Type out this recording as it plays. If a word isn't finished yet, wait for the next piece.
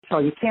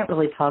all, you can't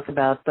really talk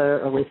about the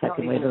early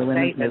second wave of the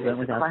women's movement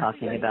without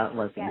talking about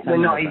lesbian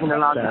feminism. We're not even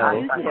allowed to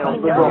ask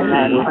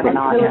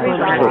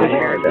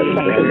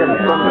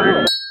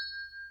that.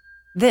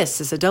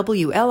 This is a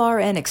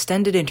WLRN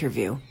extended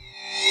interview.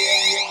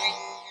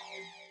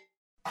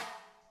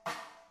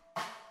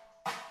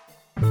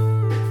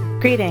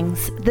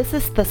 Greetings, this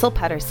is Thistle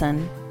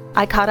Pedersen.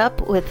 I caught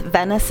up with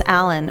Venice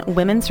Allen,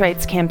 women's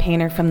rights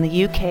campaigner from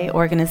the UK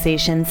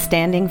organization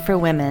Standing for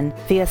Women,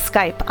 via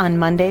Skype on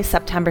Monday,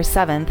 September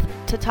 7th,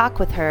 to talk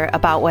with her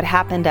about what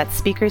happened at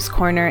Speaker's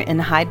Corner in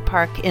Hyde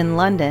Park in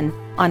London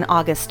on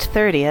August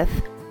 30th,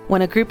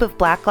 when a group of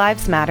Black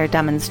Lives Matter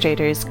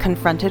demonstrators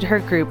confronted her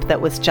group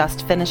that was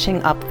just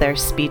finishing up their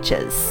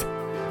speeches.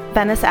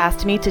 Venice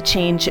asked me to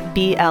change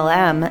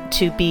BLM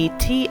to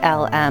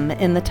BTLM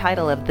in the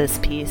title of this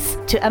piece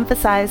to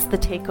emphasize the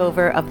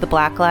takeover of the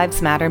Black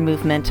Lives Matter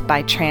movement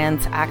by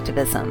trans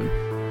activism.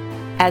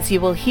 As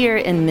you will hear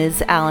in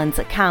Ms. Allen's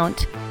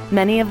account,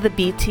 many of the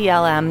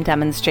BTLM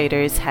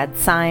demonstrators had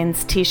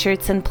signs,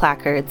 t-shirts, and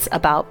placards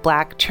about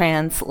Black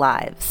trans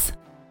lives.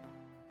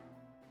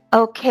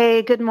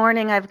 Okay, good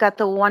morning. I've got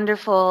the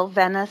wonderful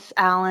Venice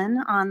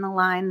Allen on the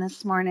line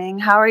this morning.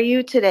 How are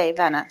you today,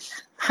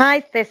 Venice?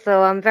 Hi,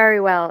 Thistle. I'm very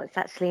well. It's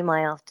actually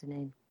my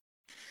afternoon.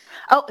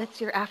 Oh,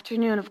 it's your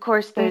afternoon. Of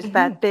course, there's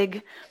that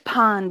big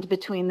pond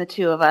between the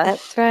two of us.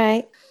 That's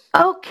right.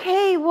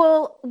 Okay,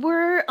 well,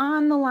 we're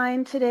on the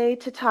line today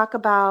to talk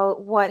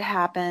about what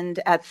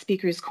happened at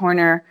Speaker's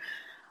Corner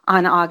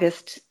on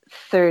August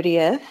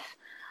 30th.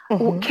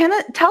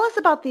 Tell us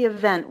about the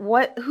event.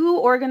 Who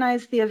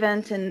organized the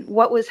event and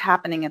what was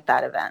happening at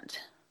that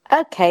event?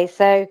 Okay,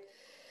 so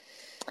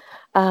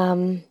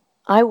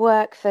I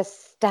work for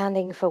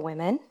Standing for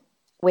Women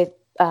with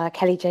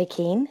Kelly J.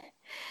 Keane,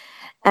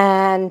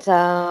 and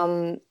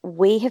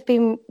we have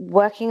been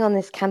working on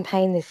this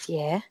campaign this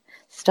year,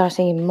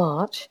 starting in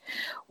March,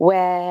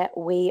 where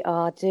we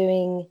are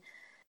doing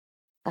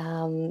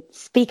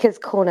Speaker's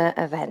Corner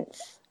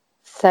events.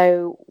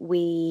 So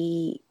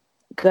we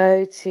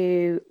go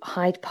to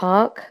Hyde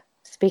Park,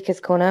 Speaker's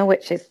Corner,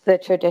 which is the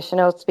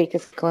traditional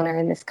Speaker's Corner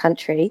in this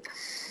country.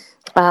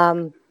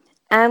 And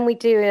we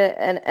do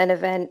an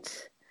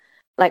event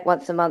like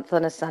once a month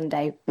on a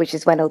Sunday, which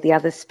is when all the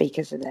other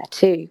speakers are there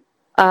too.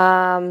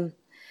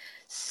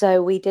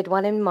 So we did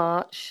one in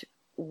March.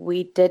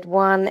 We did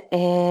one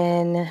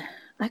in,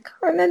 I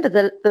can't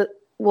remember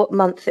what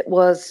month it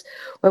was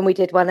when we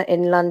did one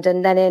in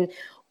London. Then in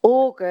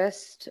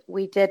August,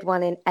 we did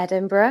one in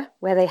Edinburgh,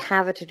 where they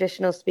have a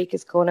traditional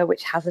Speaker's Corner,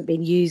 which hasn't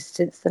been used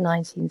since the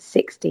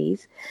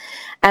 1960s.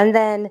 And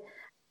then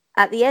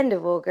at the end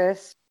of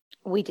August,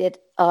 we did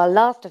our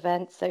last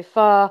event so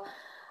far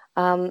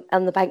on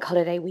the bank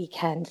holiday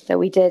weekend. So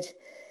we did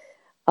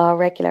our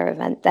regular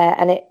event there,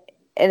 and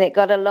it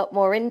got a lot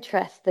more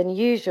interest than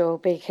usual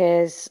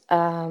because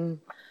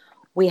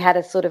we had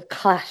a sort of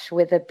clash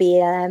with a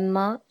BLM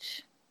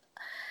march.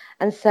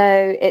 And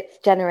so it's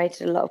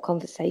generated a lot of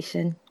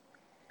conversation.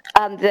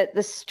 The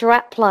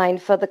strapline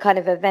for the kind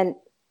of event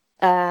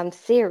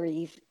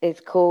series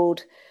is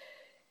called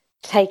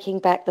Taking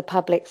Back the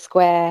Public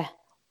Square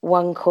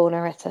One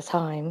Corner at a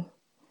Time.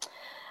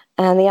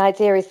 And the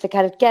idea is to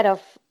kind of get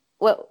off,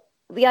 well,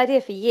 the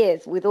idea for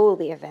years with all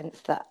the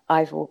events that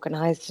I've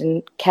organised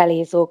and Kelly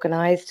has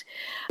organised,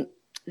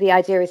 the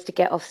idea is to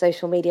get off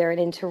social media and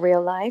into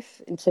real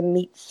life, into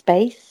meet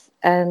space,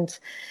 and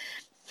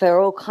for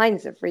all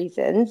kinds of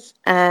reasons.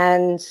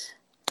 And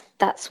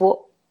that's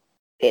what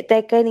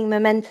they're gaining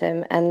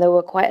momentum. And there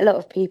were quite a lot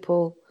of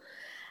people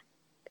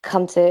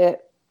come to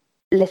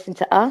listen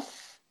to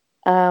us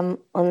on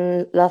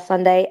last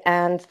Sunday,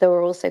 and there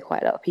were also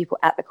quite a lot of people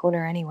at the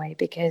corner anyway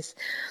because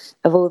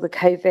of all the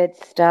COVID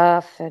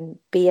stuff and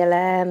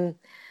BLM.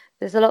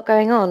 There's a lot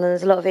going on, and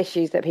there's a lot of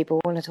issues that people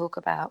want to talk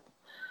about.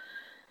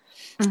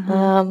 I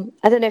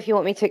don't know if you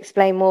want me to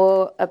explain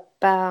more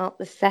about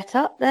the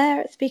setup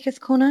there at Speaker's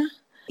Corner.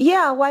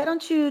 Yeah, why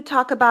don't you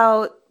talk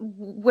about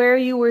where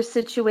you were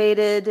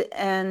situated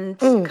and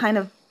kind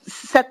of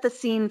set the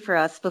scene for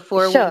us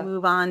before we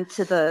move on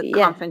to the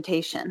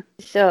confrontation.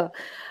 Sure.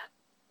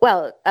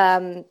 Well,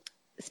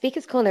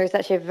 Speaker's Corner is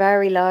actually a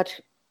very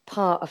large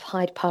part of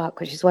Hyde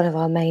Park, which is one of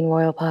our main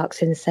royal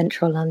parks in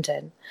central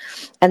London.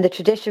 And the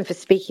tradition for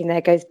speaking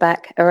there goes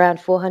back around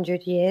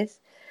 400 years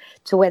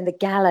to when the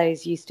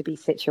gallows used to be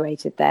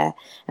situated there.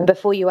 And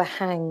before you were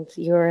hanged,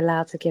 you were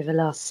allowed to give a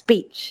last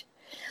speech.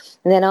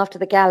 And then after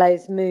the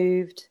gallows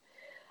moved,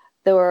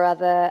 there were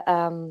other,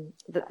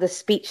 the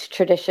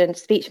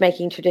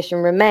speech-making tradition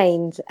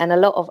remained, and a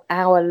lot of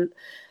our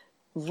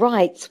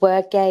rights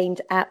were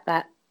gained at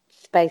that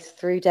space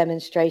through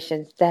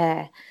demonstrations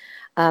there,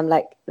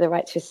 like the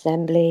right to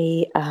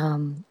assembly,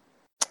 in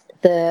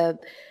the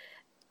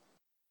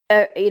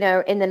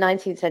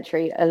 19th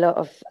century, a lot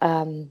of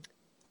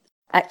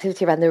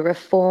activity around the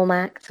Reform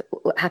Act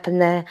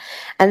happened there.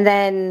 And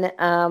then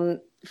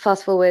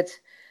fast forward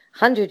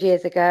 100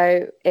 years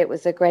ago, it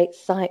was a great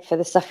site for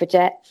the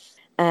suffragettes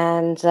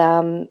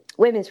and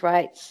women's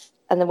rights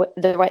and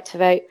the right to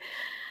vote.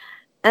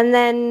 And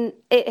then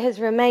it has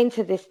remained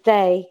to this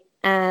day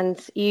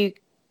and you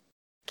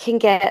can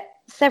get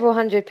several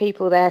hundred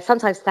people there,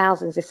 sometimes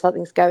thousands if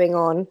something's going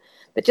on.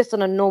 But just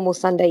on a normal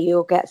Sunday,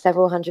 you'll get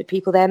several hundred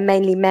people there,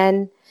 mainly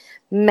men,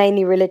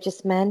 mainly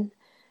religious men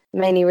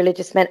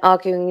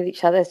arguing with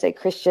each other. So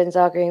Christians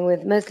arguing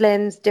with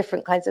Muslims,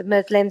 different kinds of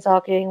Muslims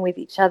arguing with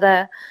each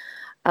other.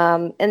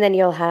 And then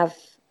you'll have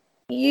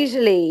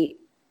usually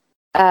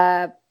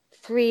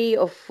 3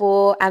 or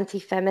 4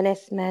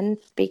 anti-feminist men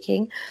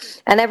speaking.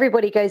 And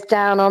everybody goes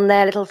down on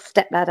their little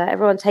stepladder.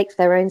 Everyone takes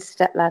their own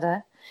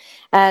stepladder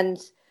and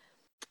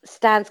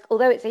stands,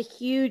 although it's a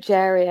huge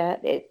area,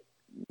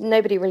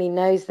 nobody really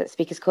knows that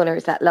Speaker's Corner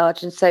is that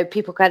large, and so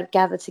people kind of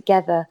gather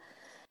together,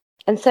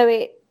 and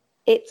so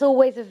it's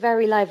always a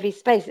very lively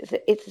space.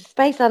 It's a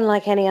space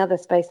unlike any other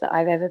space that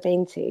I've ever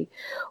been to,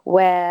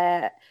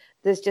 where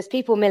there's just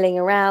people milling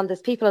around,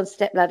 there's people on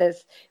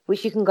stepladders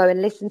which you can go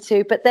and listen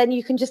to, but then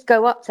you can just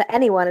go up to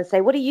anyone and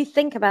say, what do you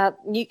think about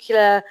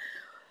nuclear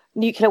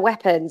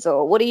weapons,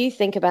 or what do you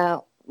think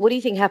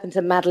happened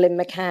to Madeleine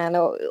McCann,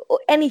 or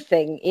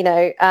anything,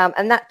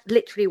 and that's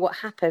literally what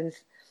happens.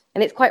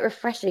 And it's quite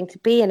refreshing to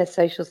be in a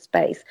social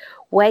space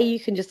where you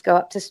can just go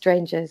up to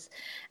strangers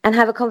and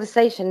have a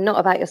conversation, not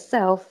about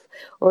yourself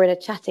or in a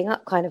chatting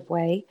up kind of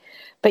way,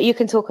 but you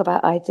can talk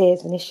about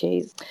ideas and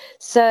issues.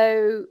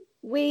 So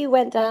we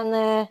went down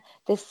there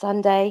this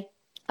Sunday.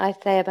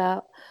 I'd say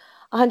about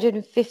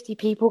 150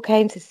 people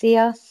came to see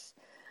us.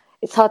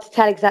 It's hard to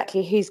tell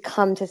exactly who's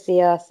come to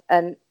see us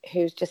and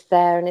who's just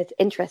there and is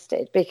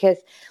interested, because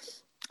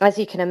as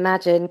you can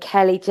imagine,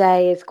 Kelly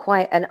J is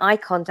quite an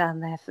icon down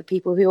there for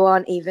people who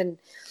aren't even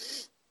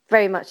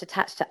very much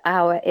attached to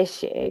our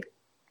issue.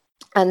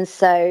 And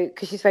so,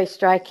 because she's very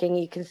striking,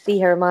 you can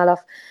see her a mile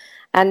off.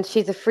 And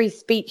she's a free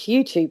speech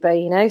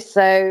YouTuber,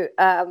 so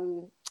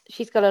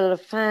she's got a lot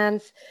of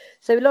fans.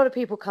 So a lot of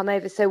people come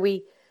over. So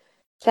we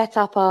set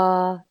up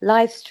our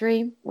live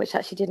stream, which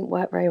actually didn't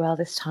work very well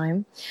this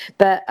time.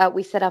 But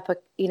we set up a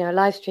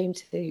live stream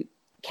to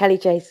Kelly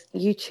J's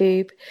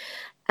YouTube,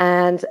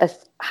 and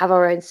have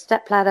our own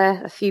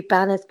stepladder, a few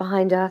banners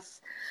behind us,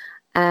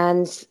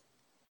 and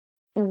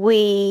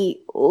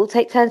we all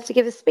take turns to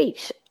give a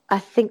speech. I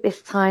think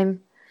this time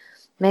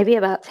maybe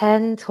about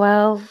 10,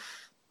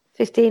 12,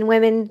 15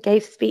 women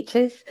gave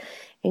speeches,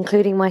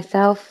 including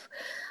myself.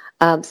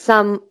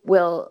 Some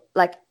will,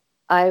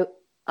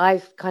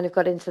 I've kind of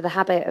got into the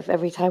habit of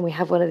every time we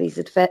have one of these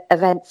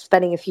events,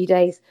 spending a few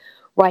days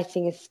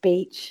writing a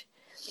speech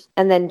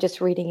and then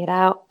just reading it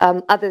out.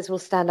 Others will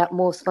stand up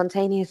more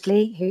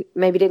spontaneously, who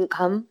maybe didn't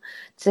come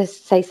to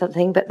say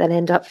something, but then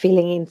end up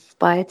feeling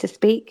inspired to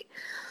speak.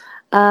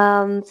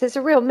 So it's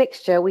a real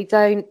mixture. We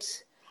don't,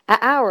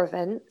 at our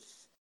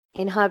events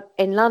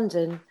in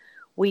London,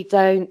 we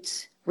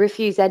don't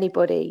refuse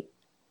anybody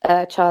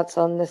a chance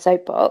on the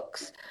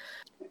soapbox.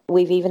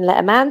 We've even let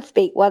a man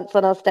speak once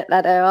on our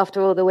stepladder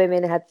after all the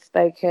women had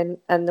spoken,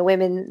 and the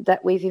women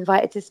that we've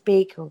invited to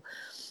speak or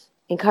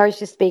encouraged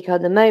to speak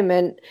on the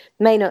moment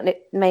may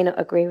not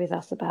agree with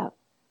us about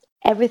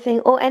everything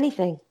or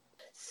anything.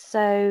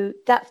 So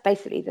that's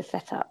basically the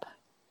setup.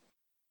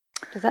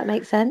 Does that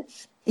make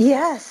sense?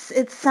 Yes,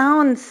 it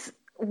sounds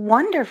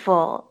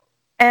wonderful.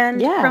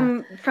 And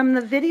from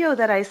the video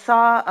that I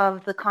saw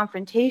of the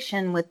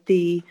confrontation with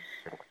the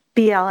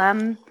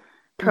BLM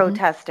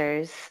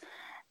protesters,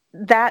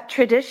 that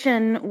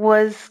tradition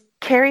was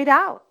carried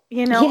out.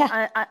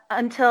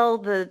 Until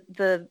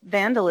the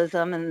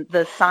vandalism and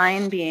the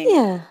sign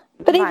being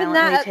but even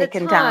that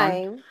taken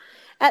down.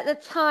 At the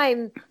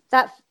time,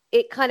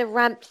 it kind of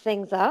ramped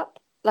things up.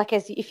 Like,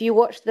 if you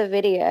watch the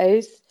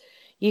videos,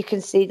 you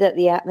can see that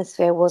the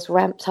atmosphere was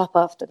ramped up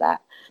after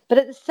that. But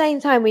at the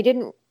same time, we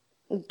didn't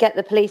get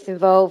the police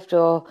involved,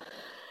 or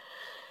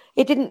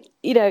it didn't.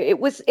 It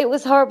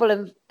was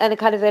horrible and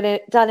kind of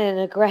done in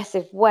an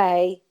aggressive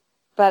way.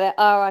 But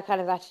our kind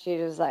of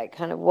attitude was like,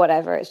 kind of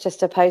whatever, it's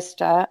just a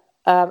poster,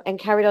 and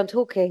carried on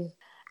talking.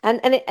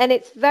 And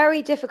it's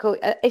very difficult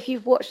if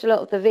you've watched a lot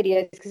of the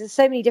videos, because there's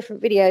so many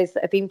different videos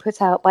that have been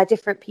put out by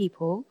different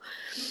people,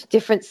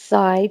 different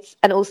sides,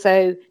 and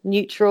also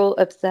neutral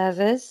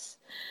observers,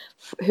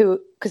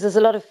 because there's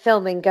a lot of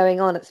filming going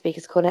on at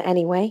Speaker's Corner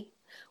anyway,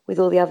 with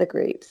all the other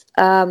groups.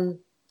 So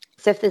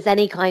if there's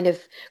any kind of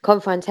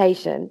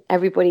confrontation,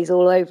 everybody's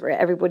all over it.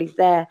 Everybody's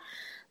there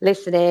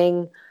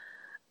listening,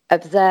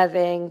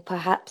 observing,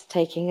 perhaps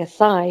taking a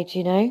side,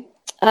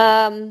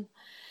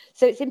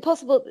 So it's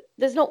impossible.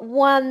 There's not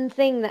one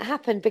thing that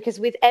happened, because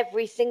with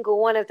every single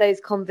one of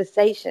those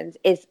conversations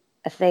is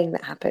a thing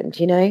that happened,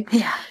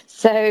 Yeah.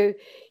 So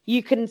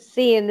you can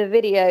see in the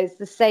videos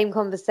the same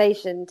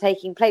conversation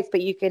taking place,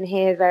 but you can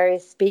hear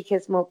various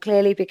speakers more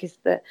clearly because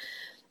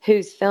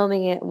who's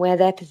filming it and where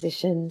they're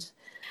positioned.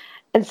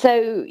 And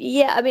so,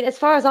 as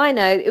far as I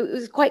know, it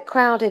was quite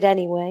crowded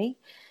anyway.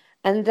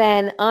 And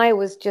then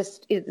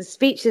the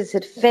speeches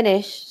had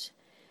finished,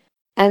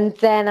 and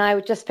then I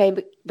just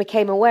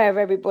became aware of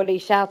everybody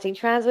shouting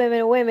trans women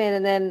are women,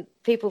 and then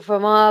people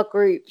from our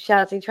group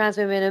shouting trans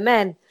women are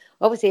men.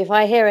 Obviously, if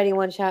I hear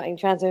anyone shouting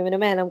trans women are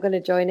men, I'm going to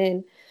join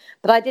in.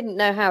 But I didn't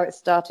know how it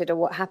started or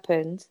what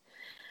happened.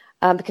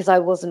 because I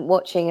wasn't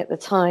watching at the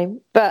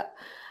time. But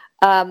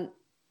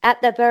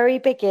at the very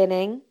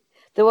beginning,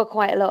 there were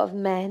quite a lot of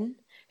men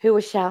who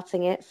were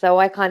shouting it. So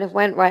I kind of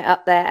went right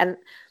up there, and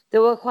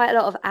there were quite a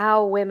lot of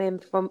our women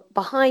from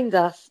behind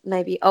us,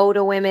 maybe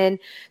older women,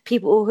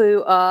 people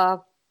who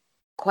are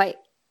quite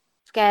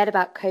scared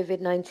about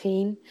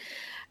COVID-19,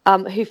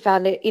 who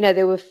found it,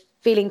 they were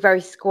feeling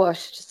very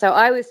squashed. So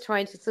I was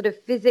trying to sort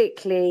of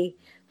physically,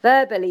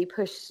 verbally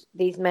push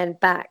these men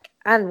back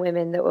and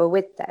women that were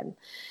with them.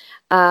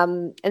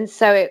 And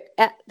so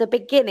at the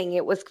beginning,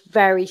 it was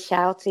very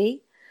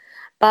shouty.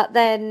 But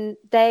then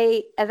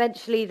they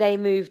eventually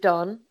moved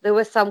on. There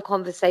were some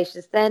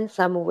conversations then,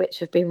 some of which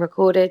have been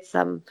recorded,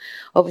 some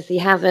obviously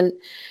haven't.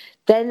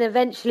 Then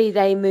eventually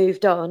they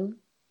moved on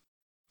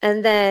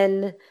and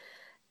then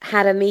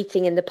had a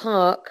meeting in the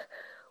park.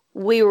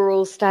 We were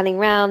all standing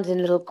around in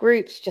little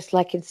groups, just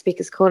like in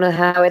Speaker's Corner,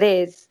 how it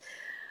is,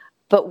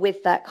 but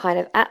with that kind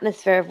of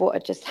atmosphere of what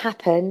had just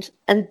happened.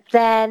 And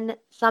then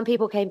some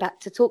people came back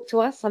to talk to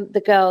us,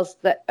 the girls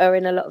that are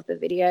in a lot of the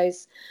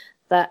videos,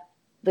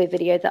 the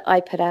video that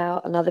I put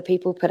out and other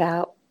people put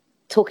out,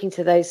 talking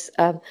to those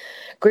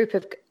group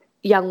of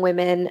young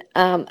women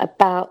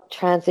about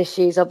trans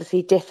issues,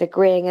 obviously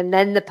disagreeing. And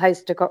then the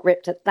poster got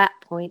ripped at that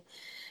point.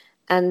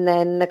 And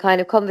then the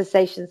kind of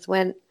conversations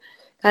kind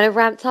of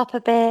ramped up a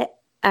bit.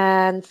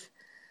 And,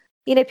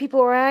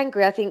 people were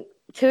angry. I think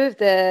 2 of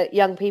the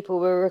young people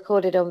were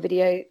recorded on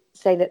video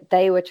saying that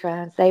they were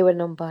trans, they were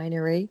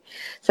non-binary.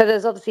 So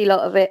there's obviously a lot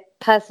of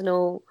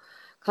personal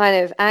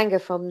kind of anger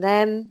from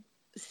them,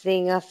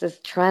 seeing us as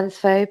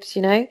transphobes,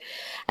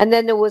 and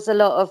then there was a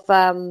lot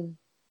of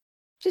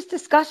just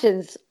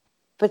discussions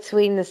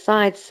between the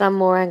sides, some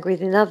more angry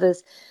than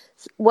others.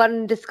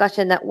 One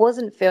discussion that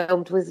wasn't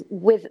filmed was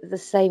with the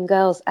same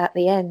girls at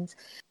the end,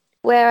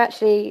 where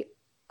actually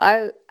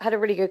I had a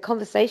really good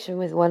conversation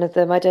with one of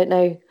them. I don't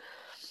know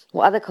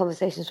what other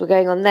conversations were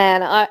going on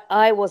there, and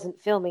I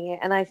wasn't filming it,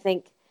 and I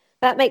think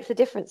that makes a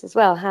difference as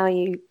well, how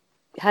you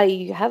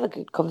have a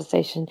good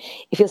conversation.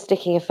 If you're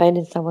sticking a phone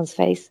in someone's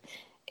face,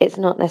 it's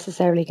not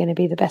necessarily going to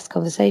be the best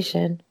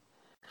conversation.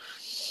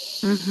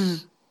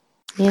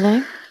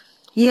 Mm-hmm.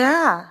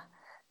 Yeah.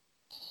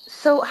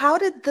 So how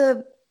did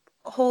the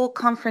whole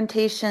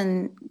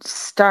confrontation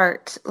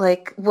start?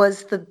 Like,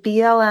 was the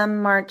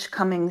BLM march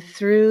coming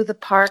through the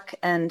park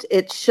and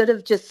it should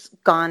have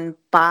just gone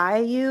by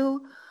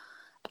you?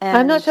 And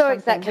I'm not sure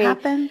exactly.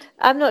 Happened?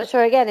 I'm not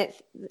sure. Again,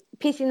 it's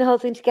piecing the whole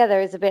thing together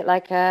is a bit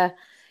like a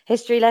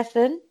history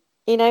lesson,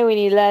 when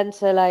you learn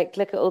to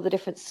look at all the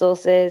different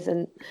sources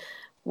and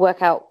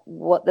work out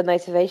what the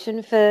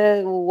motivation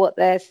for what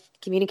they're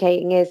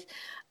communicating is.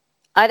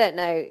 I don't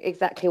know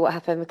exactly what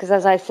happened because,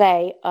 as I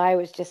say, I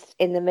was just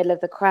in the middle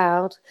of the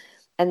crowd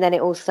and then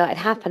it all started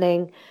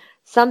happening.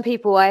 Some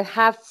people, I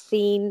have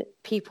seen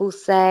people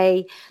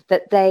say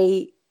that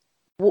they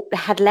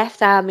had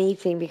left our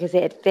meeting because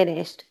it had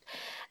finished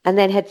and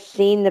then had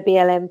seen the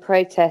BLM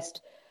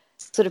protest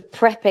sort of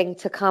prepping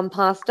to come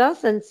past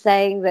us and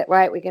saying that,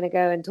 right, we're going to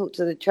go and talk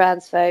to the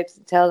transphobes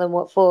and tell them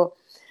what for.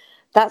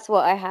 That's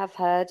what I have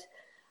heard.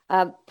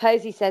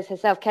 Posey says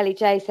herself, Kelly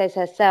J says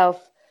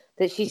herself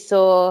that she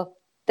saw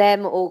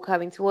them all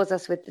coming towards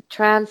us with the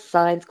trans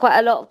signs. Quite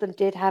a lot of them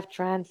did have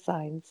trans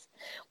signs.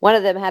 One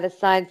of them had a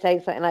sign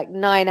saying something like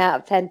 9 out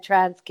of 10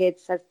 trans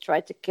kids have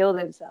tried to kill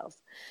themselves.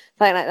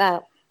 Something like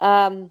that.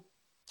 And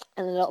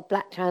a lot of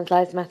Black Trans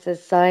Lives Matter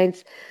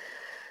signs.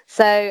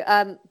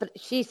 So, but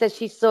she says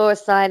she saw a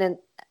sign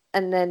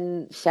and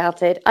then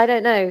shouted. I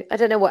don't know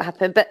what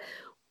happened. But,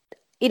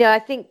 I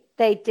think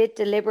they did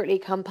deliberately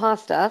come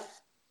past us,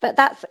 but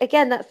that's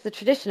the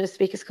tradition of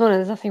Speaker's Corner.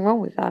 There's nothing wrong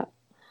with that.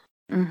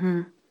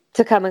 Mm-hmm.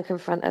 To come and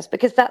confront us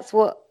because that's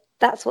what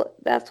it's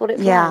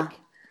like.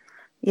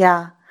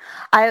 Yeah.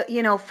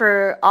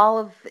 For all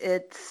of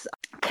its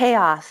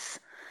chaos,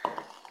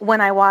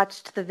 when I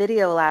watched the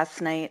video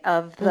last night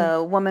of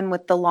the woman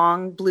with the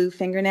long blue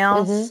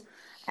fingernails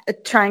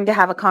trying to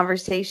have a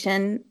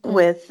conversation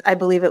with, I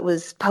believe it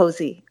was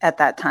Posey at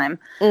that time.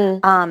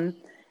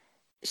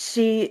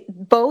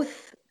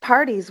 Both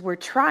parties were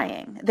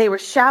trying. They were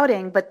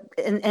shouting, but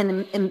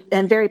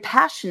and very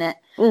passionate.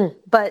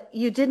 But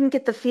you didn't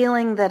get the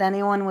feeling that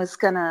anyone was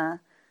gonna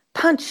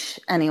punch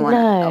anyone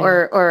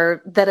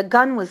or that a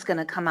gun was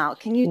gonna come out.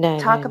 Can you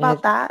talk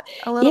about that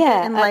a little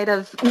bit in light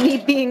of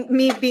me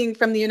being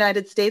from the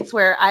United States,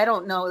 where I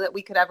don't know that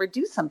we could ever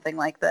do something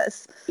like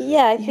this?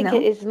 Yeah, I think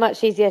it is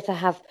much easier to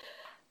have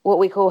what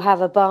we call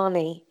have a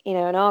Barney,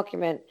 an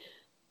argument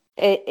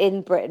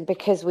in Britain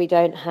because we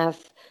don't have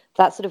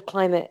that sort of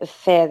climate of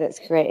fear that's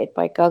created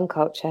by gun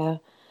culture.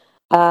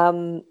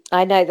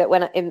 I know that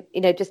when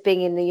just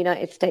being in the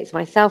United States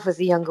myself as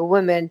a younger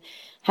woman,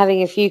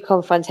 having a few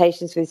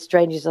confrontations with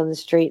strangers on the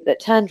street that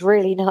turned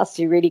really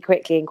nasty really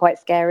quickly and quite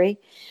scary.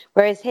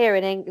 Whereas here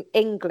in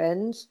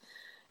England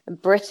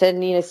and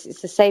Britain,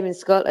 it's the same in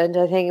Scotland,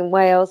 I think, in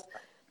Wales,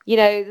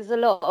 there's a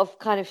lot of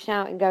kind of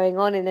shouting going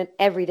on in an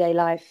everyday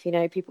life.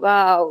 People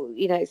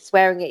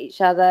swearing at each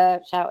other,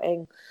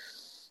 shouting.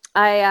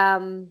 I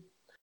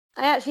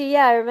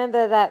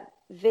remember that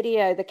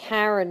video, the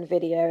Karen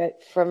video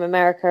from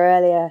America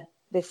earlier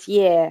this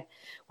year,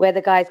 where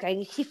the guy's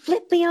going, she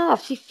flipped me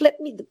off, she flipped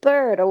me the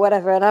bird or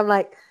whatever. And I'm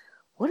like,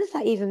 what does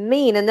that even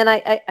mean? And then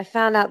I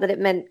found out that it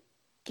meant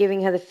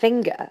giving her the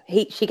finger.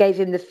 She gave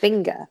him the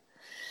finger.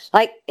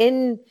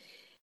 And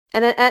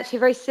actually a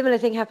very similar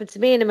thing happened to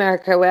me in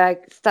America, where I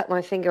stuck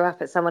my finger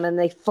up at someone and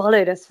they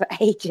followed us for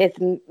ages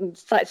and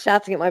started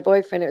shouting at my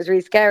boyfriend. It was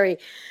really scary.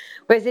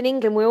 Whereas in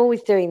England, we're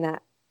always doing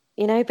that,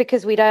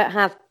 because we don't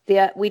have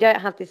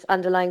this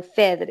underlying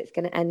fear that it's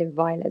going to end in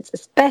violence,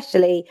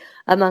 especially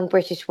among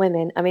British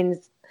women. I mean,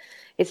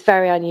 it's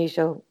very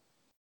unusual.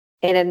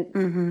 Often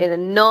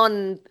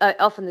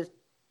there's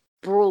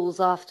brawls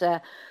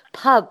after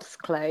pubs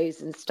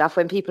close and stuff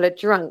when people are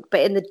drunk,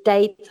 but in the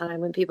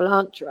daytime when people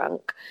aren't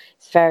drunk,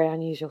 it's very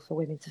unusual for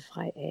women to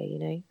fight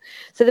here,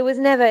 So there was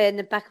never, in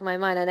the back of my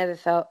mind, I never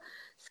felt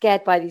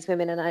scared by these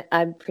women, and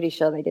I'm pretty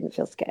sure they didn't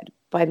feel scared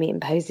by me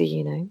and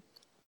Posey,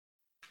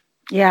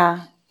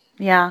 Yeah.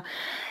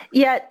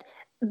 Yet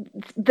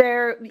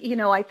there,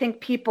 I think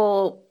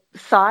people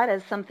saw it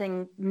as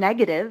something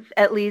negative.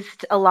 At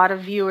least a lot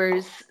of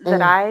viewers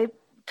that I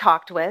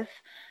talked with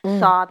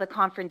saw the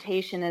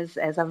confrontation as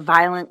a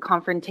violent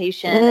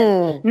confrontation,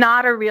 and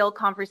not a real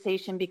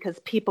conversation because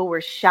people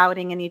were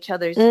shouting in each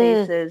other's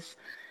faces.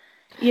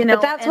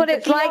 But that's what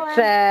it's like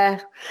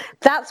there.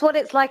 That's what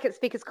it's like at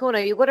Speaker's Corner.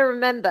 You've got to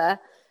remember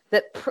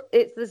that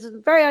this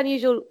is very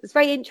unusual. It's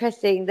very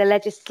interesting, the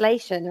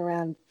legislation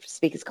around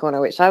Speaker's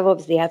Corner, which I've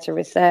obviously had to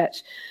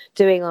research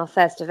doing our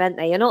first event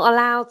there. You're not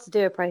allowed to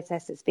do a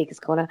protest at Speaker's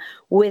Corner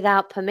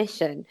without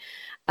permission.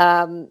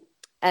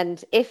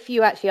 And if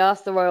you actually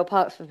ask the Royal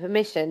Parks for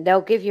permission,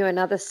 they'll give you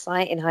another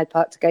site in Hyde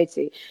Park to go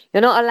to.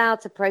 You're not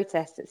allowed to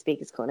protest at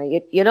Speaker's Corner.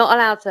 You're not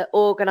allowed to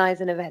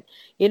organise an event.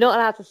 You're not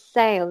allowed to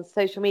say on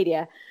social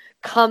media,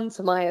 come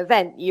to my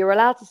event. You're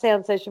allowed to say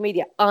on social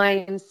media,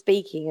 I'm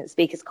speaking at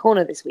Speaker's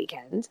Corner this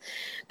weekend.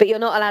 But you're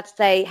not allowed to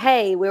say,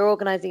 hey, we're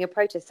organising a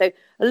protest. So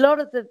a lot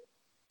of the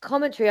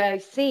commentary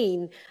I've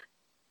seen,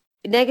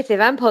 negative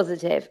and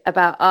positive,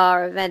 about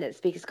our event at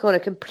Speaker's Corner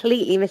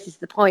completely misses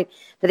the point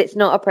that it's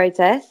not a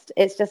protest.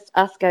 It's just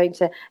us going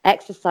to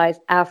exercise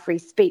our free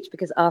speech,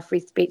 because our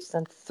free speech is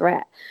under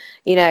threat,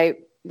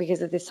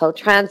 because of this whole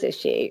trans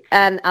issue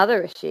and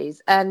other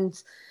issues. And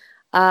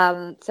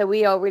so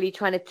we are really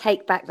trying to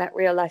take back that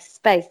real life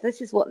space.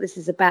 This is what this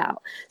is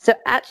about. So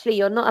actually,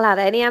 you're not allowed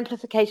any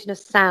amplification of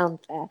sound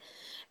there.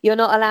 You're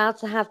not allowed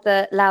to have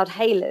the loud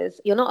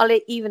hailers. You're not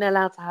even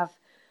allowed to have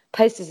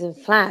posters and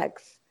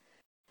flags.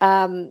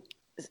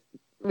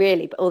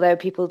 Really, although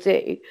people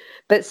do.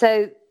 But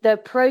so the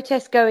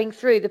protests going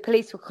through, the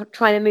police were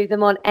trying to move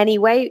them on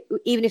anyway,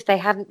 even if they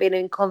hadn't been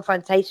in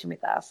confrontation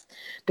with us,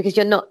 because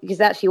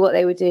actually what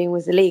they were doing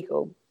was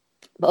illegal.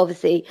 But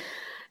obviously,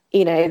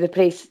 the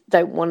police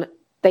don't want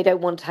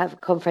to have a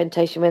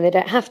confrontation when they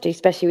don't have to,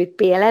 especially with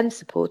BLM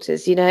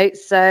supporters,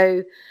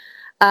 So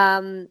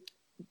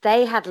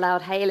they had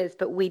loud hailers,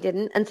 but we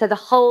didn't. And so the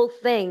whole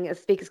thing of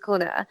Speaker's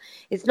Corner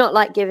is not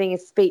like giving a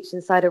speech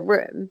inside a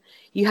room.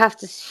 You have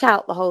to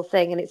shout the whole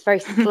thing, and it's very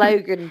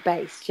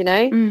slogan-based,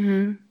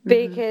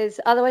 because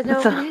otherwise no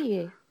one can hear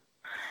you.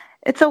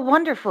 It's a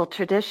wonderful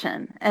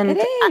tradition. And, it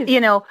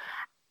is.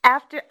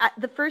 After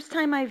the first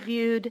time I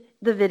viewed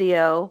the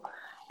video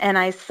and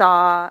I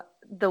saw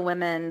the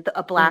women,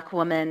 a black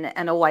woman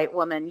and a white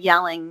woman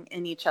yelling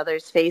in each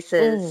other's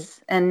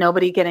faces and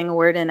nobody getting a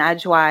word in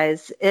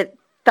edgewise, it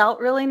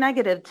felt really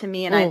negative to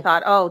me, and I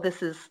thought,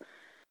 this is...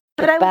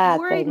 But I was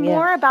worried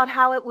more about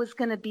how it was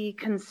going to be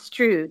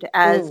construed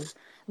as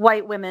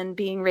white women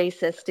being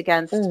racist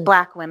against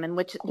black women,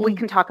 which we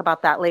can talk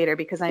about that later,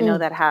 because I know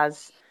that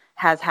has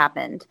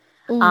happened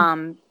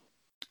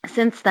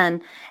since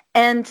then.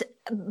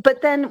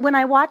 But then when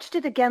I watched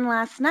it again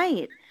last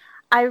night,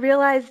 I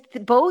realized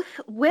that both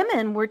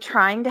women were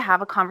trying to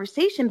have a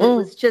conversation, but it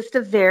was just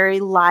a very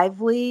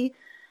lively,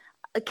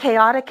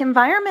 chaotic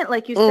environment.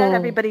 Like you said,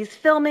 everybody's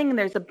filming, and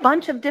there's a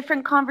bunch of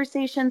different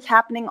conversations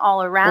happening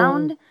all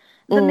around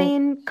the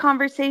main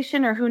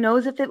conversation, or who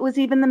knows if it was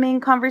even the main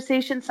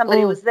conversation.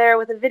 Somebody was there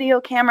with a video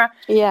camera.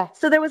 Yeah.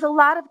 So there was a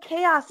lot of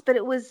chaos, but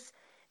it was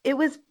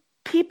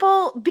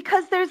people,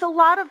 because there's a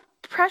lot of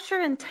pressure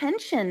and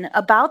tension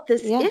about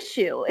this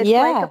issue. It's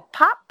like a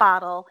pop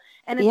bottle,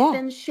 and it's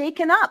been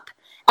shaken up.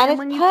 And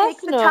when you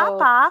take the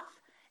top off,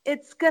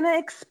 it's going to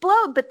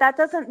explode, but that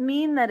doesn't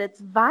mean that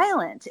it's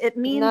violent. It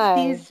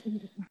means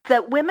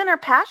that women are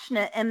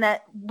passionate, and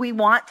that we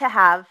want to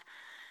have,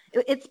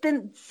 it's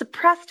been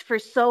suppressed for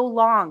so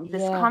long.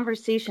 This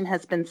conversation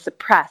has been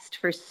suppressed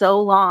for so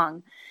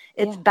long.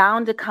 It's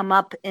bound to come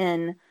up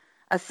in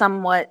a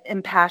somewhat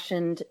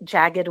impassioned,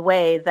 jagged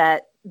way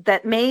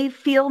that may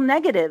feel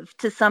negative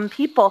to some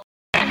people.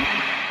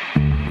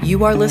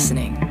 You are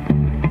listening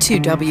to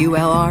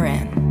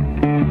WLRN.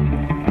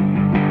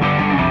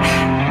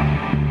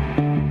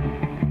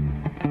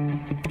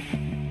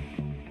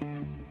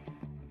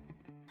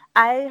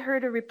 I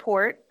heard a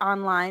report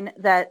online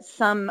that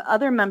some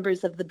other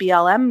members of the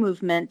BLM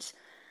movement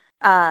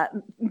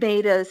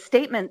made a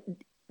statement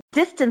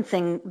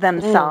distancing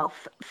themselves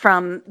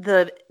from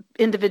the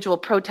individual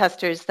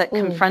protesters that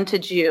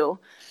confronted you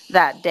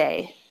that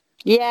day.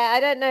 Yeah, I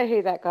don't know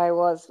who that guy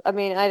was. I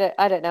mean,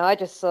 I don't know. I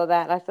just saw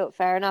that and I thought,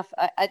 fair enough.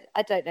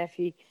 I don't know if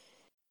he.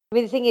 I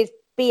mean, the thing is,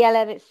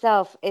 BLM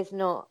itself is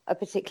not a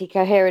particularly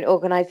coherent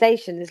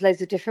organization. There's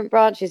loads of different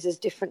branches. There's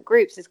different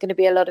groups. There's going to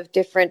be a lot of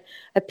different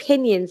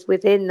opinions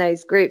within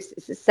those groups.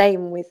 It's the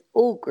same with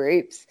all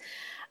groups.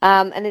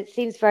 And it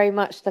seems very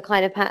much the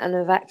kind of pattern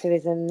of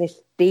activism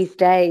these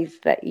days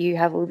that you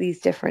have all these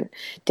different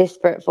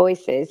disparate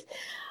voices.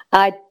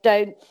 I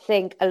don't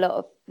think a lot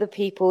of the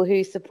people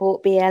who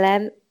support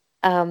BLM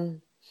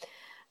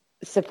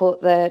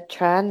support the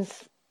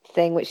trans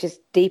thing, which is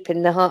deep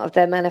in the heart of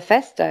their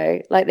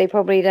manifesto. Like, they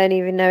probably don't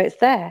even know it's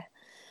there.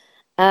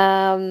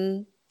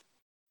 But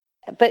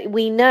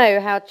we know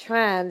how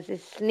trans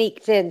is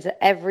sneaked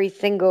into every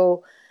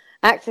single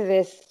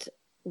activist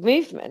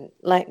movement,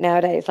 like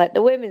nowadays, like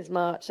the Women's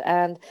March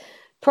and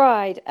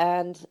Pride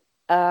and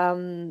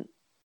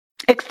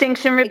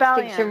Extinction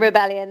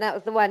Rebellion. That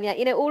was the one. Yeah,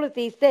 you know, all of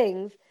these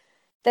things,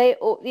 they,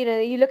 you know,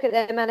 you look at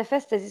their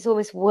manifestos, it's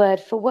almost word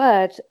for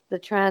word the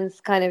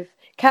trans kind of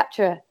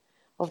capture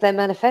of their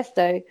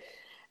manifesto.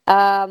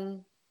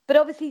 But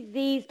obviously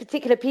these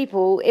particular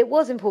people, it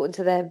was important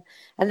to them,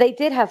 and they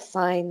did have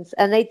signs,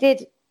 and they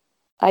did,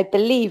 I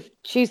believe,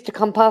 choose to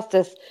come past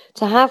us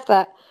to have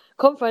that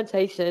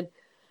confrontation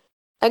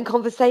and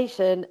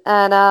conversation.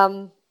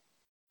 And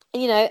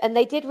you know, and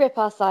they did rip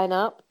our sign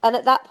up, and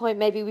at that point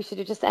maybe we should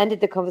have just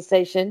ended the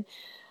conversation.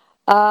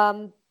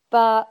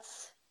 But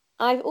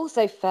I've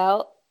also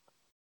felt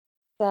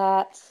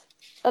that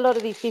a lot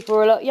of these people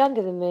were a lot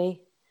younger than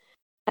me,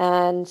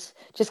 and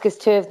just because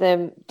two of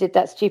them did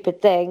that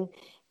stupid thing,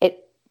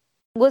 it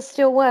was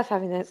still worth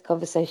having this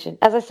conversation.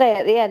 As I say,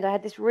 at the end, I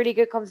had this really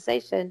good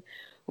conversation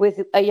with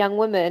a young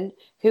woman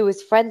who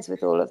was friends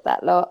with all of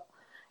that lot,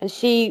 and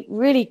she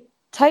really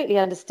totally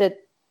understood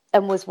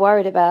and was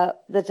worried about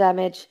the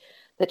damage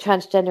that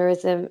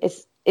transgenderism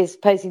is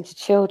posing to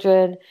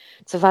children,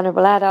 to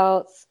vulnerable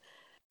adults,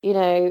 you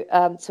know,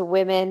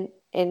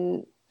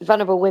 to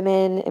vulnerable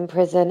women in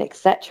prison,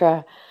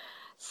 etc.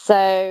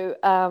 So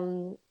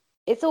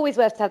it's always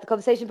worth to have the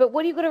conversation. But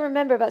what you've got to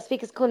remember about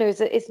Speaker's Corner is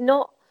that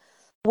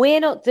we're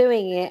not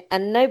doing it,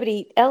 and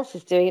nobody else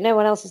is doing it. No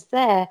one else is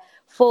there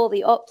for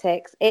the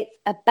optics. It's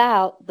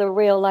about the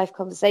real life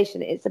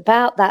conversation. It's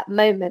about that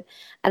moment.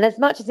 And as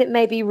much as it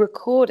may be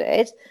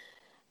recorded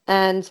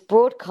and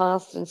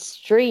broadcast and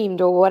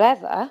streamed or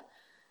whatever,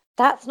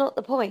 that's not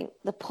the point.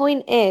 The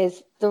point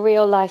is the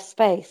real life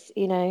space,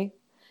 you know.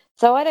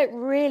 So I don't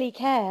really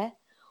care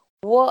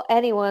what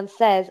anyone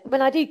says. I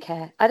mean, I do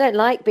care. I don't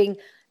like being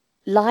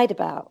lied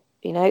about,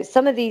 you know.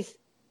 Some of these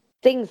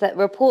things that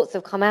reports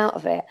have come out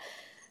of it,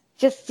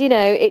 just, you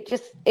know, it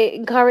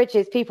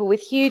encourages people with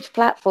huge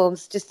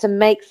platforms just to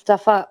make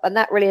stuff up, and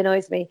that really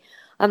annoys me.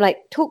 I'm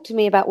like, talk to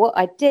me about what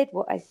I did,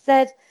 what I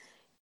said.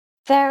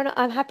 Fair enough.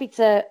 I'm happy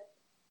to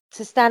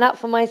stand up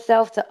for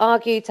myself, to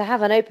argue, to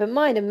have an open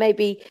mind, and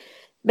maybe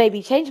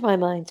change my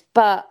mind.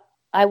 But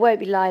I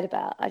won't be lied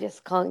about. I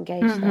just can't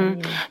engage them.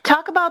 You know?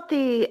 Talk about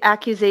the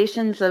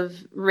accusations of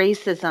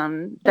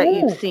racism that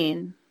you've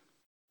seen.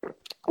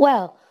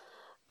 Well,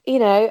 you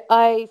know,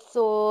 I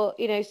saw,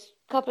 you know, a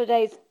couple of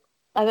days.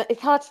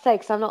 It's hard to say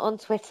because I'm not on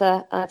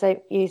Twitter. I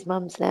don't use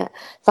Mumsnet,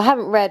 so I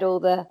haven't read all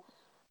the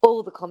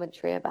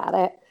commentary about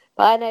it.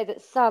 But I know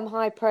that some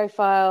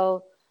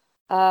high-profile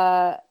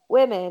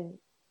women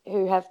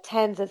who have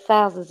tens of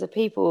thousands of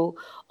people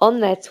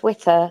on their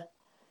Twitter,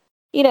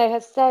 you know,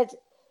 have said,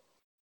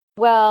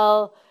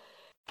 well,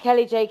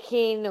 Kelly J.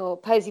 Keane or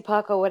Posey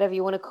Parker or whatever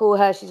you want to call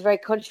her, she's a very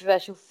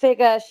controversial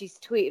figure. She's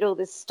tweeted all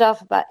this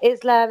stuff about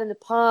Islam in the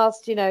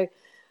past, you know,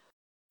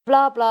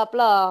 blah, blah,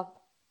 blah.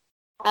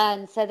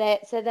 And so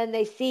then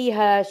they see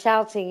her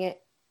shouting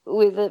it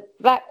with a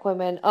black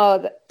woman.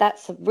 Oh,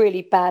 that's a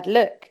really bad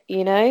look,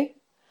 you know?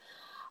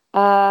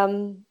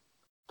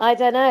 I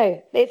don't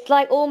know. It's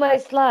like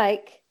almost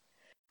like,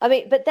 I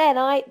mean, but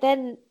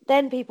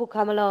then people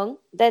come along,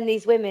 then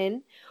these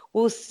women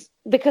will,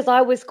 because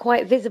I was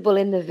quite visible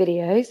in the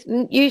videos.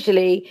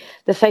 Usually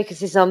the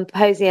focus is on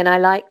Posey, and I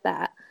like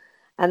that.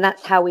 And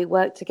that's how we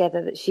work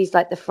together, that she's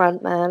like the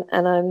front man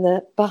and I'm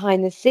the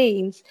behind the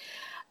scenes.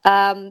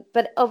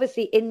 But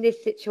obviously in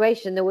this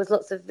situation, there was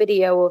lots of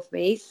video of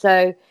me.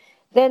 So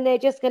then they're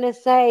just going to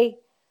say,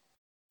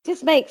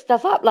 just make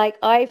stuff up. Like,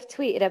 I've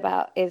tweeted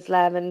about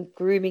Islam and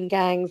grooming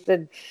gangs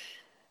and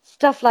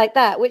stuff like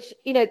that, which,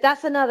 you know,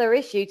 that's another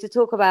issue to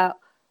talk about.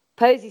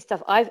 Posey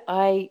stuff. I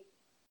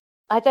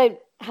don't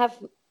have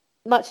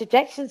much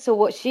objection to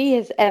what she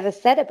has ever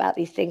said about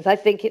these things. I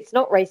think it's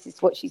not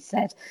racist what she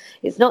said.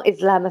 It's not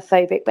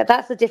Islamophobic, but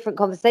that's a different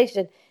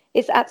conversation.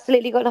 It's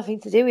absolutely got nothing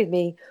to do with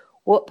me,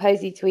 what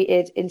Posey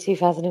tweeted in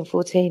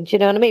 2014. Do you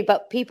know what I mean?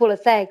 But people are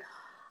saying,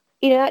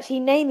 you know,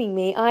 actually naming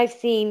me, I've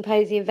seen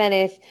Posey in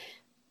Venice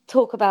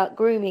talk about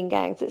grooming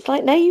gangs. It's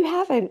like, no, you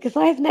haven't, because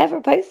I've never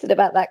posted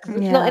about that,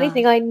 because it's not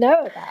anything I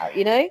know about,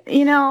 you know?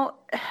 You know,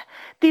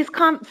 these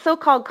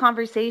so-called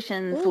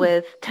conversations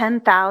with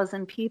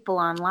 10,000 people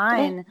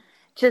online,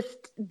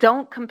 just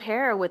don't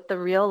compare with the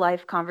real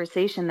life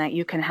conversation that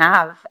you can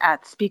have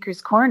at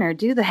Speaker's Corner,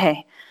 do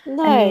they?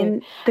 No. I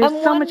mean, there's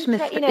And so much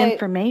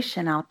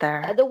misinformation out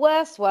there. The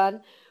worst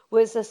one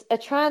was a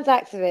trans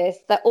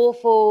activist, that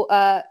awful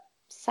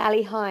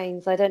Sally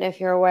Hines. I don't know if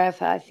you're aware of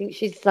her. I think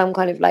she's some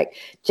kind of like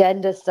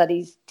gender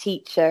studies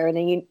teacher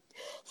in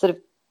sort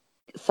of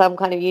some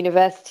kind of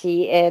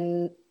university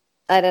in,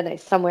 I don't know,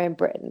 somewhere in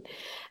Britain.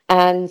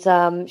 And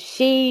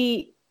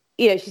she,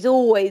 she's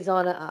always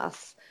on at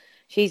us.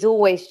 She's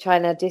always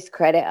trying to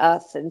discredit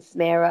us and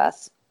smear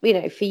us,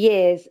 for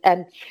years.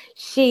 And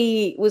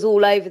she was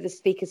all over the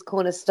Speaker's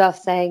Corner stuff,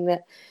 saying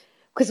that,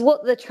 because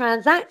what the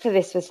trans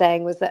activists were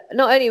saying was that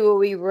not only were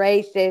we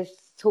racist,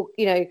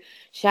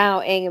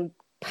 shouting and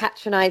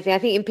patronizing. I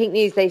think in Pink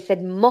News they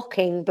said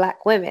mocking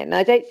black women.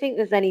 I don't think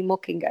there's any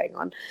mocking going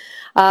on.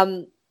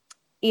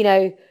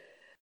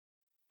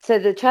 So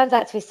the trans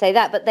activists say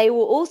that, but they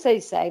were also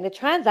saying, the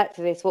trans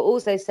activists were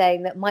also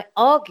saying that my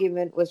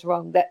argument was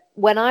wrong, that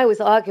when I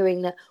was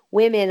arguing that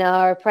women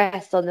are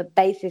oppressed on the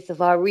basis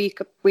of our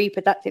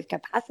reproductive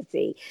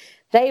capacity,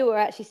 they were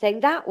actually saying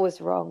that was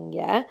wrong,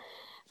 yeah?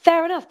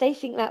 Fair enough, they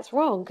think that's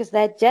wrong because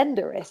they're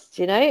genderists,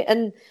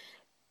 and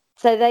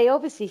so they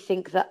obviously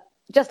think that,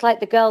 just like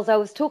the girls I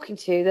was talking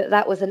to,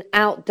 that was an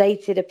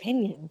outdated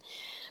opinion.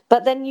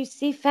 But then you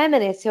see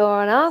feminists who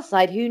are on our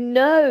side who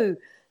know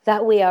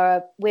that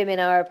women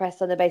are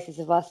oppressed on the basis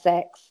of our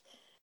sex,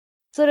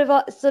 sort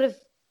of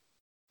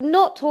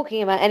not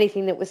talking about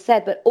anything that was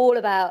said, but all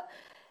about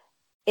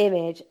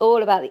image,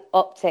 all about the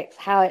optics,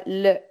 how it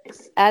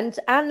looks, and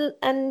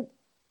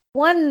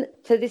one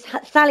to this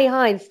Sally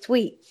Hines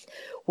tweets,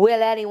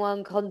 will any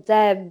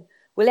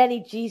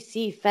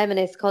GC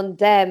feminist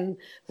condemn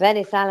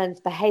Venice Allen's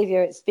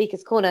behaviour at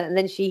Speaker's Corner? And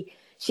then she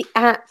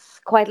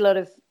ats quite a lot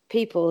of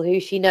people who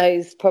she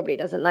knows probably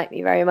doesn't like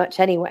me very much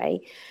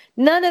anyway.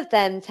 None of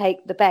them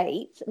take the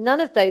bait. None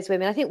of those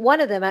women. I think one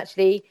of them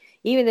actually,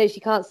 even though she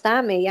can't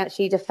stand me,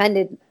 actually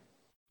defended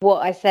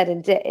what I said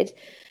and did.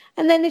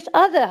 And then this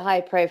other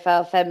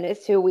high-profile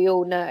feminist, who we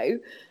all know,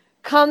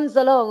 comes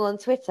along on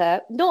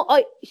Twitter.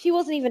 She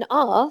wasn't even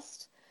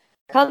asked.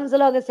 Comes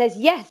along and says,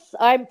 yes,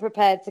 I'm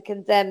prepared to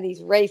condemn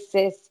these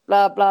racists,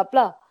 blah, blah,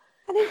 blah.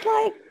 And it's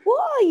like,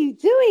 what are you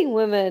doing,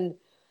 woman?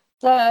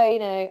 So,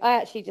 I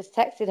actually just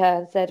texted her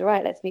and said,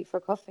 right, let's meet for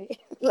a coffee.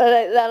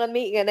 I'm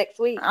meeting her next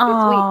week.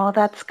 Oh,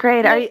 that's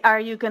great. Are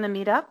you going to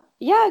meet up?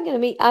 Yeah, I'm going to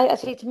meet.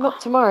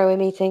 Tomorrow we're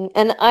meeting.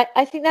 And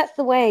I think that's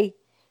the way,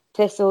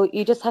 Thistle.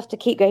 You just have to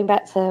keep going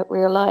back to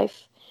real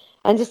life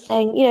and just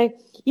saying,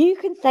 you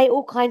can say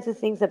all kinds of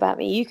things about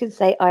me. You can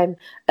say I'm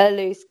a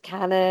loose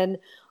cannon.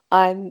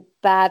 I'm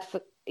bad for,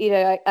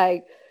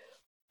 I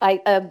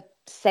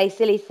say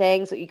silly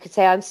things. Or you could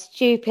say I'm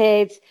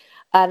stupid.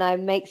 And I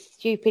make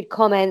stupid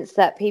comments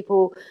that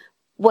people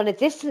want to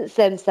distance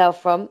themselves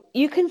from.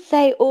 You can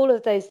say all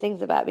of those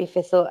things about me,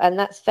 Thistle, and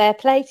that's fair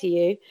play to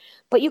you.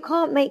 But you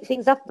can't make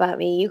things up about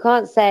me. You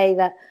can't say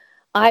that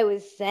I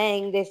was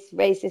saying this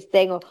racist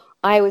thing or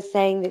I was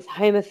saying this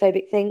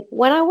homophobic thing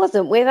when I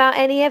wasn't, without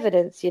any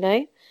evidence,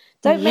 Don't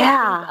make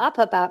things up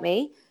about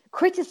me.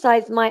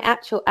 Criticize my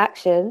actual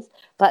actions,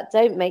 but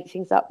don't make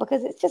things up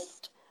because it's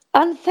just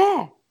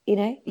unfair,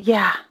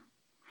 Yeah.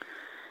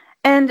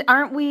 And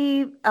aren't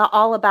we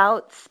all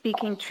about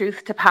speaking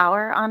truth to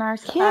power on our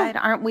side?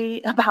 Yeah. Aren't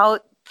we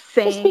about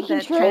saying speaking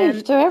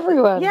truth to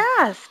everyone?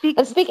 Yeah, speak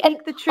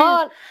the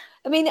truth.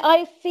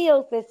 I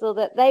feel, Thistle,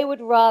 that they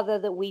would rather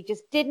that we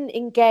just didn't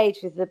engage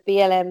with the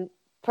BLM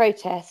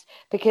protest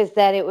because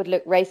then it would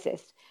look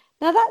racist.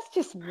 Now, that's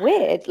just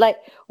weird. Like,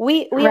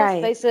 we are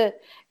supposed to,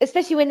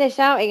 especially when they're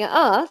shouting at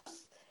us,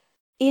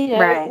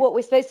 what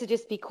we're supposed to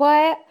just be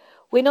quiet.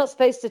 We're not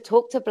supposed to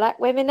talk to black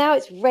women now.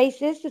 It's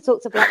racist to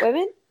talk to black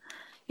women.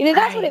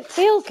 That's what it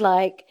feels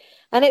like.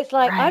 And it's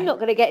like, I'm not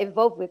going to get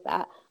involved with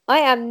that. I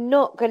am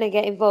not going to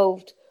get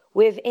involved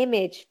with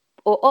image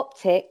or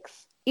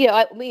optics. We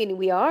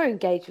are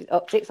engaged with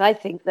optics. I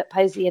think that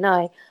Posey and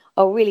I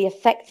are really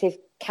effective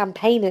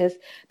campaigners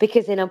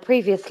because in our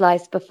previous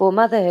lives before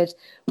motherhood,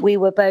 we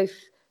were both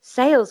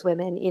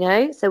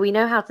saleswomen, so we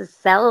know how to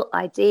sell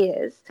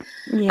ideas.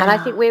 Yeah. And I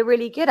think we're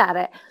really good at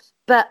it.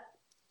 But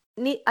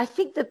I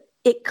think that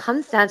it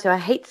comes down to, I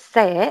hate to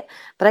say it,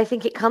 but I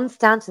think it comes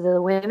down to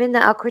the women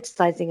that are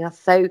criticizing us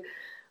so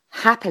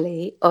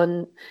happily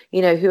on,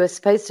 who are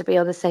supposed to be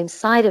on the same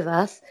side of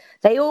us.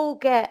 They all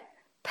get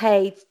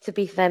paid to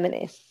be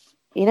feminists,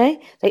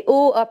 They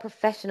all are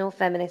professional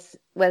feminists,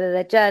 whether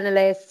they're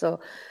journalists or,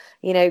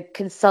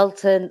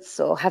 consultants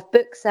or have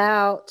books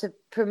out to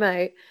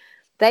promote.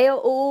 They are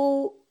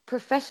all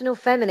professional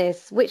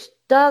feminists, which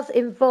does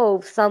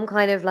involve some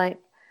kind of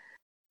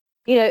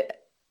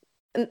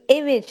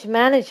image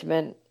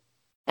management.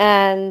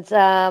 And,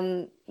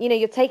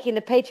 you're taking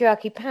the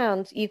patriarchy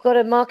pound. You've got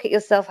to market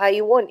yourself how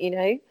you want,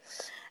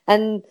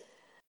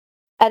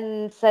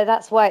 And so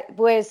that's why,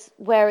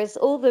 whereas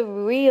all the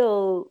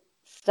real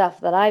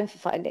stuff that I'm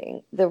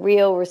finding, the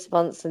real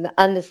response and the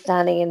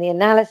understanding and the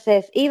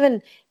analysis,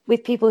 even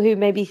with people who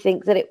maybe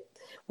think that it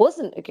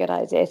wasn't a good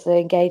idea to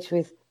engage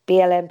with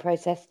BLM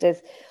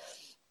protesters,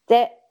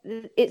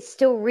 it's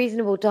still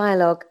reasonable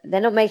dialogue.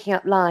 They're not making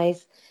up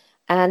lies.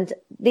 And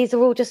these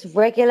are all just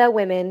regular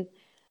women,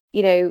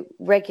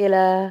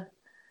 regular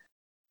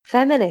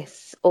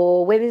feminists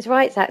or women's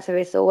rights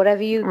activists or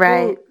whatever you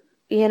call,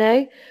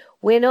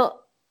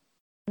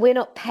 we're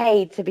not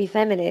paid to be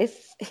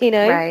feminists,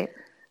 Right.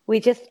 We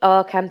just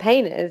are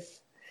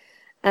campaigners.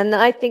 And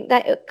I think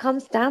that it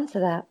comes down to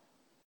that.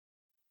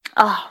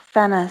 Oh,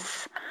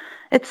 Venice.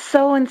 It's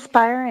so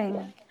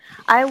inspiring.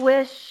 I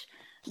wish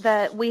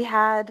that we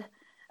had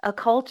a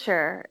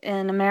culture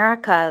in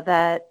America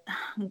that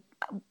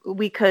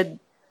we could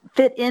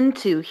fit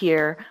into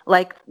here,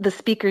 like the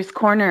Speaker's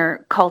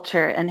Corner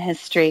culture and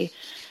history,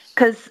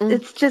 because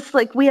it's just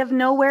like we have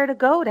nowhere to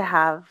go to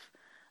have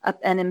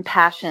an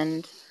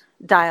impassioned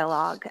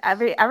dialogue.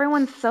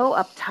 Everyone's so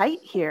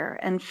uptight here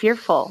and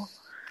fearful.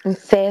 And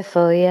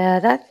fearful, yeah.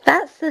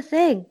 That's the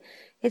thing.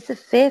 It's a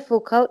fearful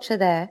culture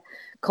there.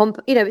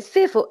 It's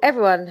fearful.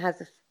 Everyone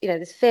has,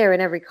 there's fear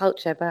in every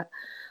culture, but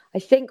I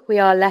think we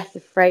are less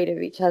afraid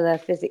of each other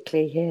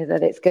physically here,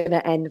 that it's going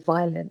to end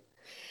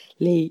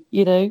violently,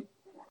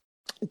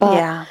 But,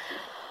 yeah.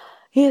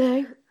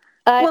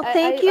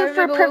 Thank you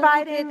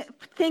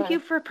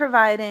for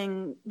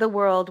providing the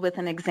world with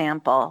an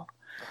example.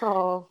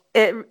 Oh.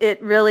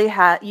 It really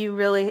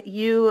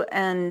you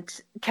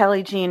and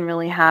Kelly Jean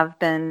really have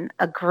been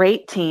a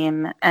great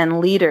team and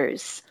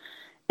leaders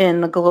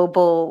in the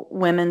global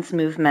women's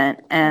movement.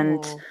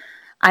 And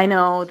I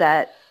know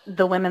that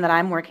the women that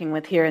I'm working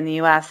with here in the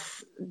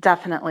U.S.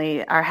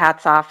 definitely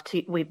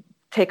we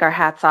take our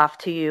hats off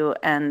to you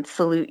and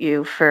salute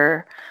you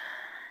for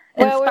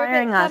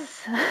inspiring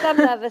us. Some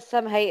love us,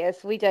 some hate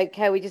us. We don't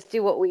care. We just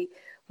do what we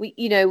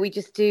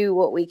just do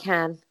what we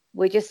can.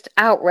 We're just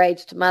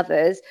outraged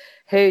mothers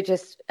who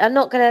just are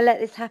not going to let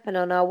this happen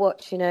on our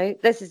watch.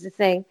 This is the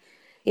thing.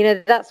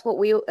 That's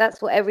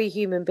what every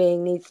human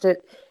being needs to,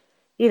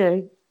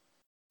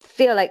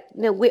 feel like.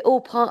 We're all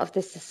part of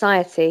this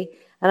society,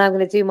 and I'm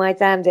going to do my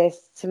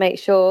damnedest to make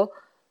sure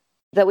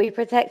that we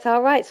protect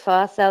our rights for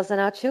ourselves and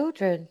our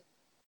children.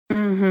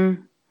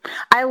 Mm-hmm.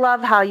 I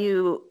love how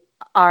you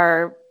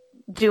are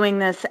doing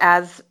this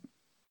as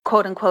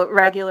quote unquote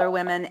regular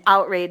women,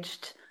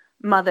 outraged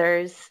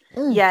mothers,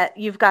 yet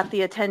you've got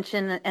the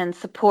attention and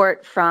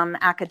support from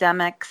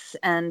academics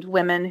and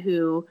women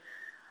who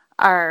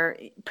are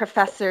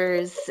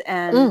professors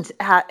and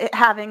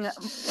having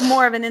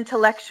more of an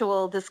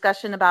intellectual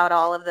discussion about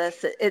all of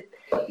this.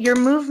 Your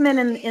movement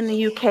in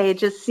the UK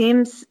just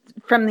seems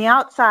from the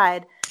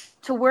outside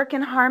to work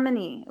in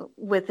harmony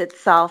with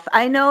itself.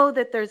 I know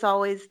that there's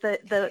always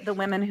the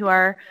women who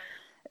are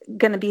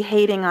going to be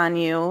hating on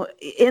you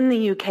in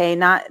the UK,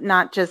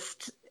 not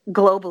just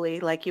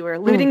globally, like you were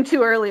alluding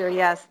to earlier.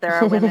 Yes, there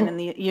are women in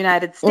the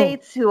United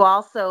States who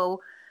also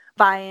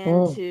buy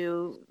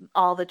into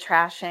all the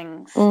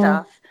trashing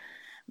stuff.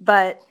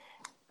 But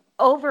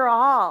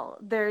overall,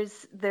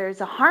 there's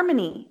a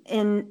harmony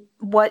in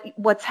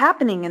what's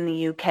happening in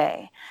the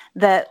UK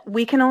that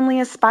we can only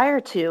aspire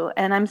to.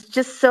 And I'm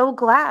just so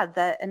glad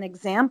that an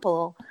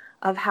example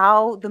of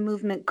how the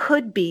movement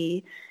could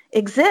be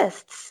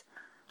exists.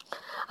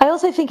 I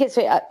also think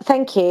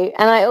thank you.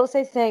 And I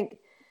also think,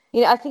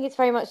 I think it's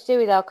very much to do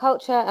with our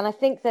culture. And I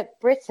think that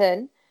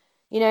Britain,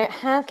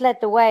 has led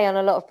the way on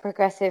a lot of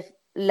progressive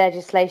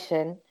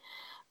legislation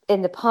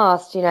in the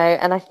past,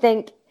 and I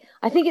think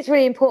it's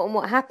really important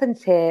what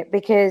happens here,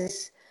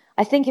 because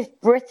I think if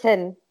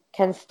Britain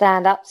can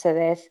stand up to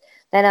this,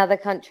 then other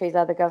countries,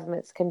 other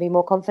governments can be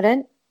more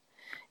confident,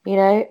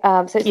 so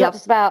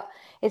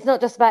it's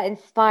not just about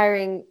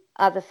inspiring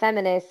other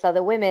feminists,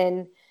 other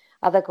women,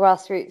 other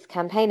grassroots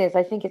campaigners.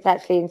 I think it's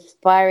actually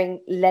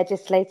inspiring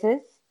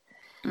legislators.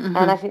 And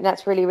I think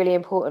that's really, really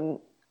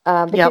important,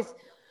 because,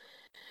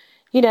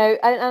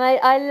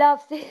 I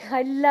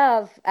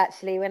love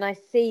actually when I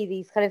see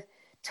these kind of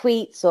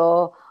tweets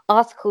or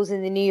articles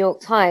in the New York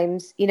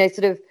Times,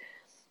 sort of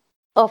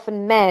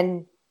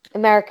often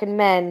American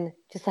men,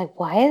 just like,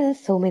 why are there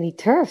so many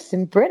TERFs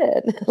in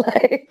Britain?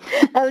 Like,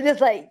 I'm just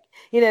like,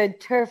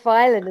 TERF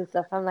Island and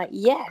stuff. I'm like,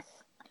 yes.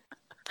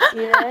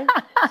 You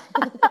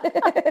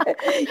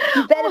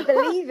better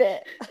believe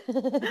it.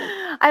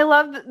 I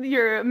love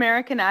your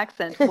American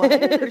accent. Why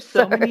are there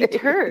so many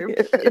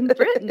TERFs in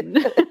Britain?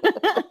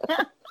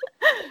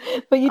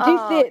 But you do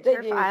see it,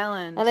 don't TERF you?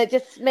 Island. And it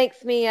just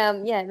makes me,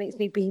 it makes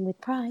me beam with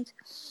pride.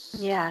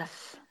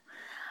 Yes.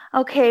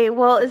 Okay.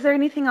 Well, is there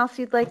anything else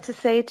you'd like to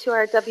say to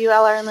our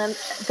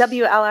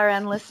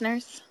WLRN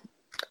listeners?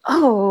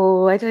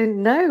 Oh, I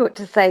don't know what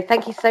to say.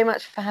 Thank you so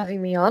much for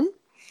having me on.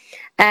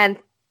 And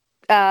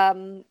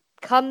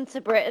come to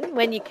Britain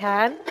when you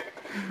can,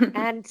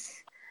 and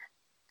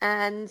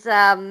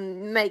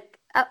make.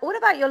 What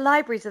about your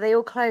libraries? Are they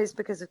all closed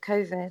because of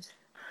COVID?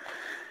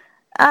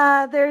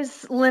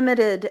 There's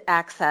limited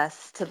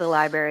access to the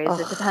libraries.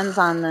 It depends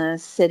on the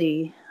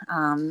city,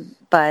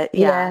 but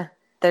yeah,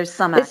 there's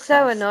some access. It's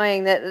so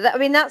annoying that I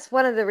mean, that's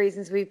one of the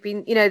reasons we've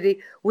been,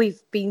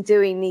 we've been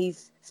doing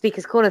these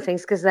Speaker's Corner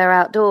things, because they're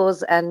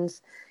outdoors and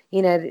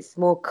it's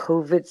more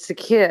COVID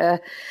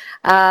secure.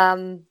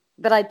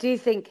 But I do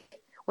think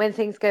when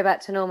things go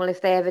back to normal,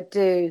 if they ever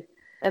do,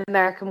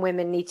 American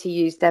women need to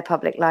use their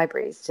public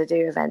libraries to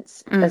do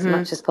events as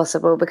much as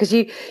possible, because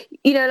you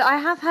know, I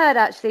have heard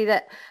actually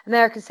that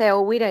Americans say,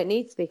 "Oh, we don't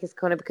need speakers'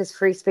 corner because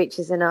free speech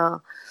is in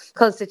our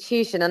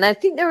constitution," and I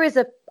think there is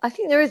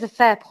a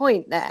fair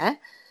point there,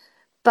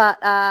 but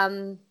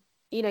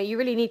you know, you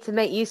really need to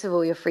make use of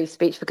all your free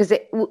speech, because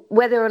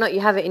whether or not you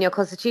have it in your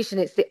constitution,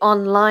 it's the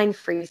online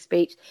free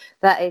speech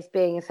that is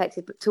being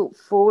affected. But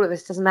for all of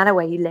us, it doesn't matter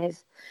where you live,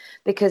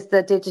 because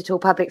the digital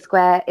public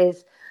square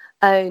is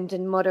owned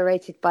and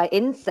moderated by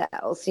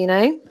incels, you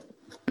know,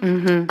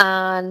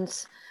 and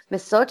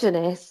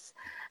misogynists.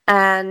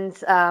 And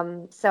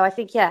so I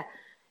think, yeah,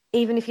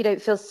 even if you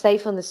don't feel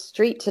safe on the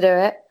street to do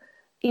it,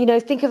 you know,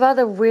 think of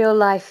other real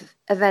life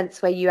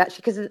events where you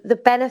actually, because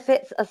the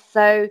benefits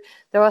are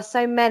there are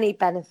so many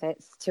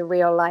benefits to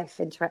real life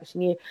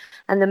interaction.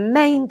 And the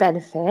main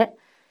benefit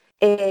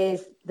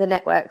is the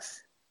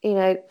networks, you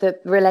know, the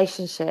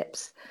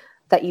relationships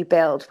that you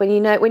build. When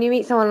you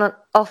meet someone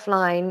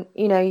offline,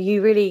 you know,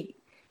 you really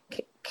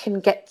can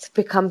get to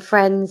become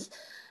friends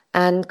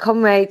and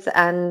comrades,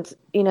 and,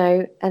 you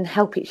know, and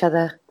help each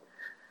other.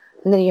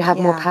 And then you have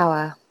more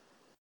power.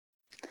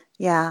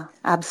 Yeah,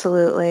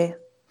 absolutely.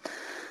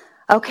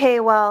 Okay,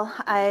 well,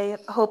 I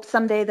hope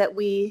someday that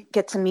we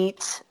get to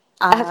meet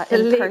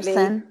in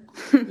person.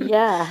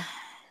 Yeah,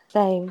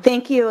 same.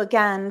 Thank you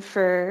again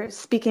for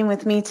speaking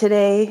with me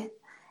today.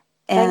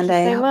 And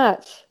thank you so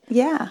much.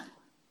 Yeah.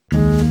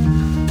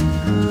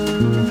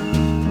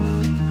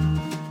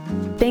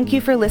 Thank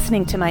you for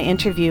listening to my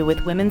interview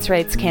with women's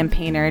rights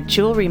campaigner,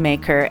 jewelry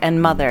maker,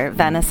 and mother,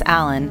 Venice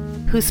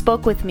Allen, who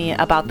spoke with me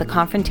about the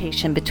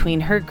confrontation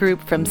between her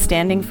group from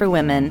Standing for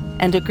Women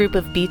and a group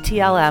of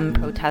BTLM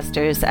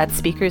protesters at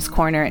Speaker's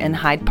Corner in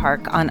Hyde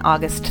Park on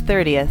August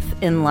 30th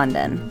in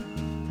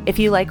London. If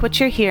you like what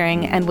you're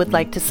hearing and would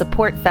like to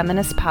support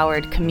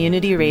feminist-powered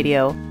community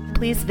radio,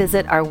 please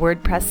visit our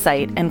WordPress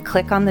site and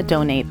click on the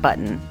donate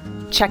button.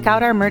 Check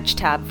out our merch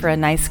tab for a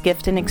nice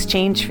gift in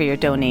exchange for your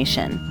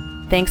donation.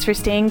 Thanks for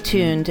staying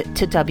tuned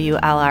to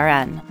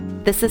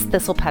WLRN. This is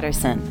Thistle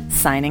Pedersen,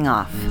 signing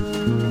off.